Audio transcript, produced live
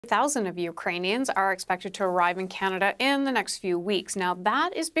Thousands of Ukrainians are expected to arrive in Canada in the next few weeks. Now,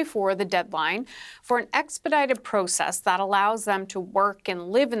 that is before the deadline for an expedited process that allows them to work and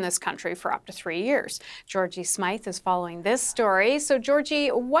live in this country for up to 3 years. Georgie Smythe is following this story. So, Georgie,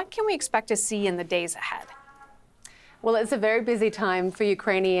 what can we expect to see in the days ahead? Well, it's a very busy time for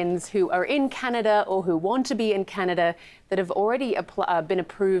Ukrainians who are in Canada or who want to be in Canada that have already been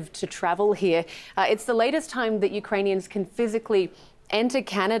approved to travel here. It's the latest time that Ukrainians can physically enter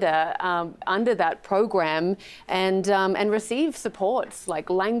Canada under that program and receive supports like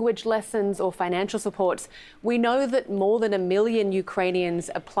language lessons or financial supports. We know that more than 1 million Ukrainians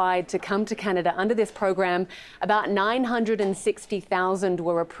applied to come to Canada under this program. About 960,000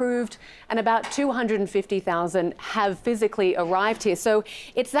 were approved and about 250,000 have physically arrived here. So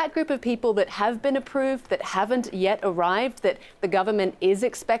it's that group of people that have been approved that haven't yet arrived that the government is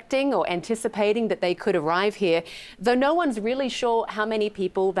expecting or anticipating that they could arrive here, though no one's really sure how many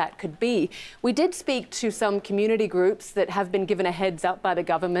people that could be. We did speak to some community groups that have been given a heads up by the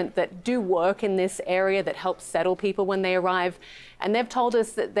government that do work in this area that helps settle people when they arrive, and they've told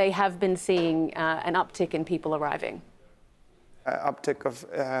us that they have been seeing an uptick in people arriving. Uptick of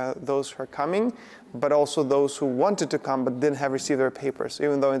those who are coming, but also those who wanted to come but didn't have received their papers.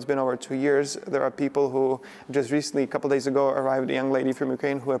 Even though it's been over 2 years, there are people who just recently, a couple of days ago, arrived, a young lady from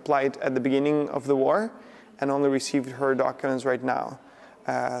Ukraine who applied at the beginning of the war and only received her documents right now.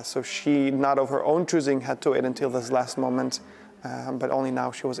 So she, not of her own choosing, had to wait until this last moment, but only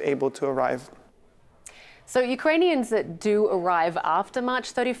now she was able to arrive. So Ukrainians that do arrive after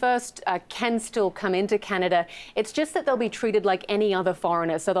March 31st can still come into Canada. It's just that they'll be treated like any other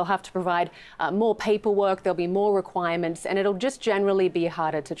foreigner. So they'll have to provide more paperwork, there'll be more requirements, and it'll just generally be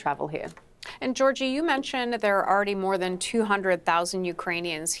harder to travel here. And Georgie, you mentioned there are already more than 200,000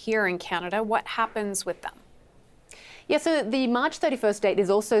 Ukrainians here in Canada. What happens with them? Yeah, so the March 31st date is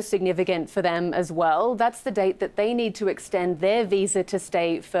also significant for them as well. That's the date that they need to extend their visa to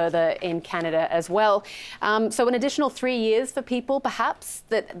stay further in Canada as well. So an additional 3 years for people perhaps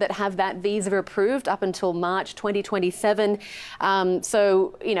that have that visa approved up until March 2027.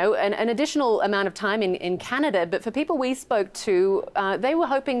 So, you know, an additional amount of time in Canada. But for people we spoke to, they were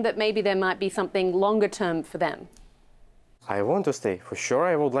hoping that maybe there might be something longer term for them. I want to stay. For sure,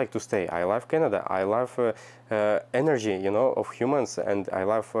 I would like to stay. I love Canada. I love energy, you know, of humans, and I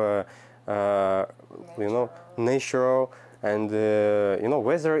love, you know, natural and you know,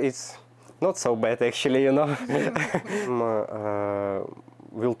 weather is not so bad actually, you know.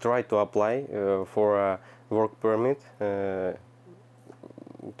 We'll try to apply for a work permit to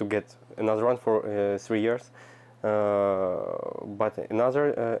get another one for 3 years. But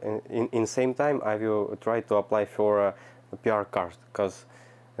another in same time, I will try to apply for a PR card, because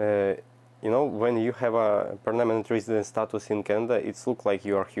you know, when you have a permanent resident status in Canada, it looks like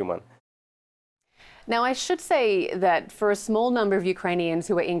you are human. Now, I should say that for a small number of Ukrainians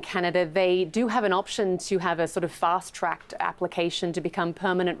who are in Canada, they do have an option to have a sort of fast-tracked application to become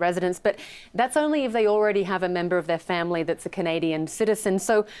permanent residents, but that's only if they already have a member of their family that's a Canadian citizen.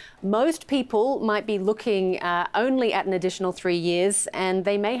 So most people might be looking only at an additional 3 years, and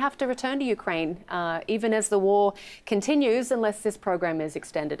they may have to return to Ukraine even as the war continues, unless this program is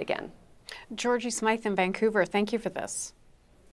extended again. Georgie Smythe in Vancouver, thank you for this.